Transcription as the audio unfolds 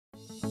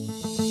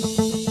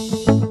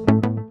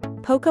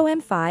Poco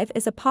M5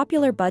 is a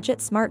popular budget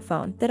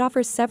smartphone that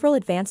offers several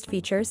advanced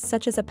features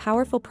such as a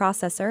powerful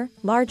processor,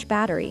 large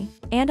battery,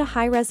 and a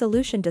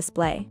high-resolution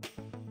display.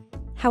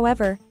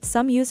 However,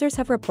 some users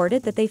have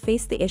reported that they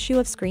face the issue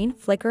of screen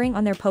flickering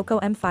on their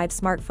Poco M5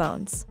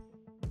 smartphones.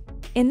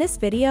 In this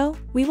video,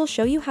 we will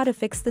show you how to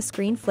fix the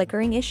screen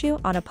flickering issue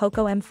on a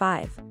Poco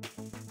M5.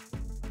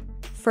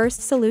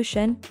 First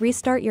solution,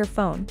 restart your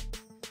phone.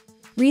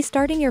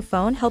 Restarting your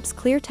phone helps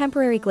clear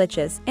temporary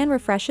glitches and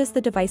refreshes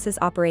the device's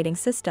operating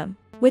system,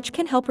 which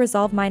can help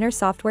resolve minor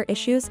software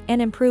issues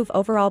and improve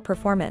overall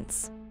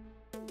performance.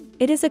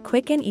 It is a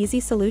quick and easy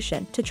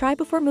solution to try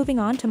before moving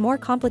on to more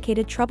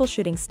complicated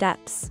troubleshooting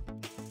steps.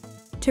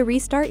 To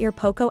restart your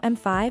Poco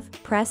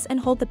M5, press and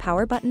hold the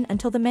power button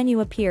until the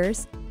menu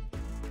appears,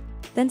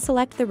 then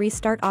select the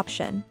restart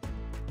option.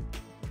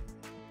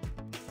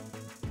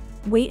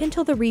 Wait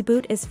until the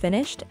reboot is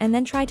finished and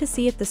then try to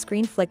see if the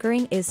screen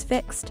flickering is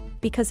fixed,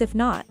 because if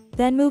not,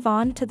 then move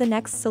on to the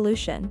next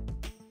solution.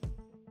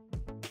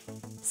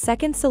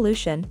 Second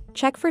solution,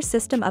 check for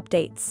system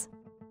updates.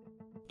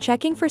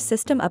 Checking for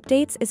system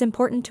updates is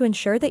important to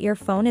ensure that your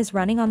phone is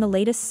running on the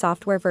latest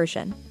software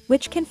version,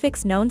 which can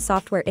fix known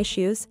software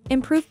issues,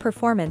 improve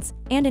performance,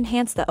 and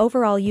enhance the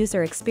overall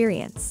user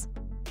experience.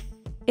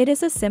 It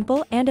is a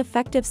simple and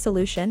effective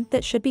solution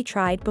that should be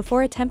tried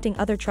before attempting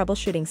other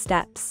troubleshooting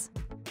steps.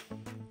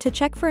 To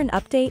check for an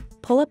update,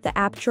 pull up the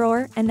app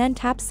drawer and then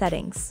tap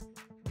Settings.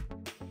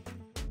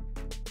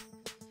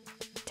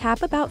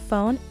 Tap About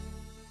Phone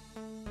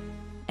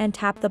and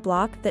tap the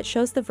block that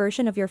shows the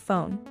version of your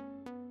phone.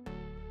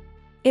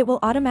 It will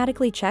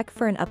automatically check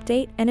for an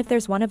update, and if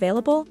there's one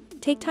available,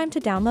 take time to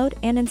download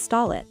and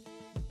install it.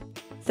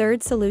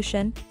 Third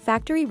solution,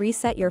 factory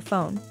reset your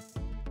phone.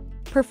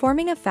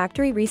 Performing a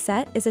factory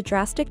reset is a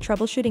drastic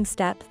troubleshooting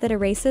step that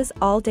erases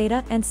all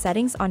data and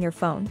settings on your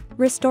phone,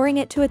 restoring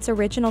it to its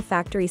original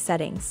factory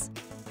settings.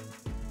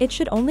 It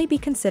should only be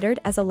considered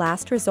as a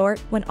last resort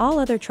when all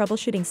other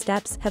troubleshooting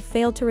steps have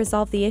failed to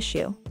resolve the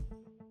issue.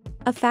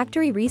 A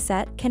factory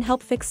reset can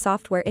help fix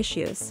software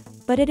issues,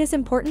 but it is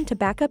important to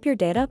back up your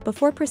data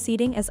before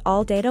proceeding, as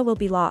all data will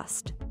be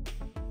lost.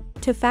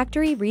 To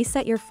factory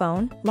reset your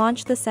phone,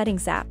 launch the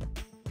Settings app.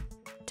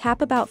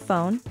 Tap About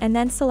Phone and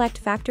then select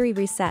Factory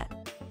Reset.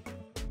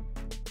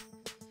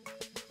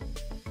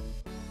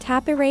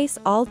 Tap Erase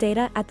all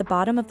data at the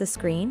bottom of the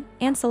screen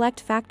and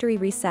select Factory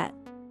Reset.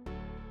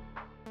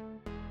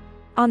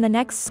 On the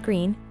next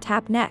screen,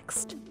 tap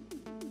Next.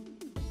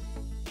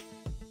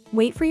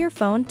 Wait for your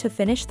phone to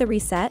finish the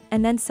reset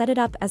and then set it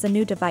up as a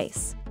new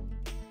device.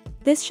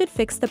 This should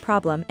fix the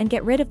problem and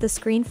get rid of the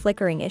screen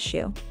flickering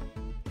issue.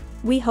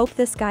 We hope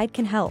this guide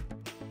can help.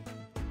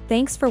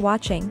 Thanks for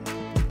watching.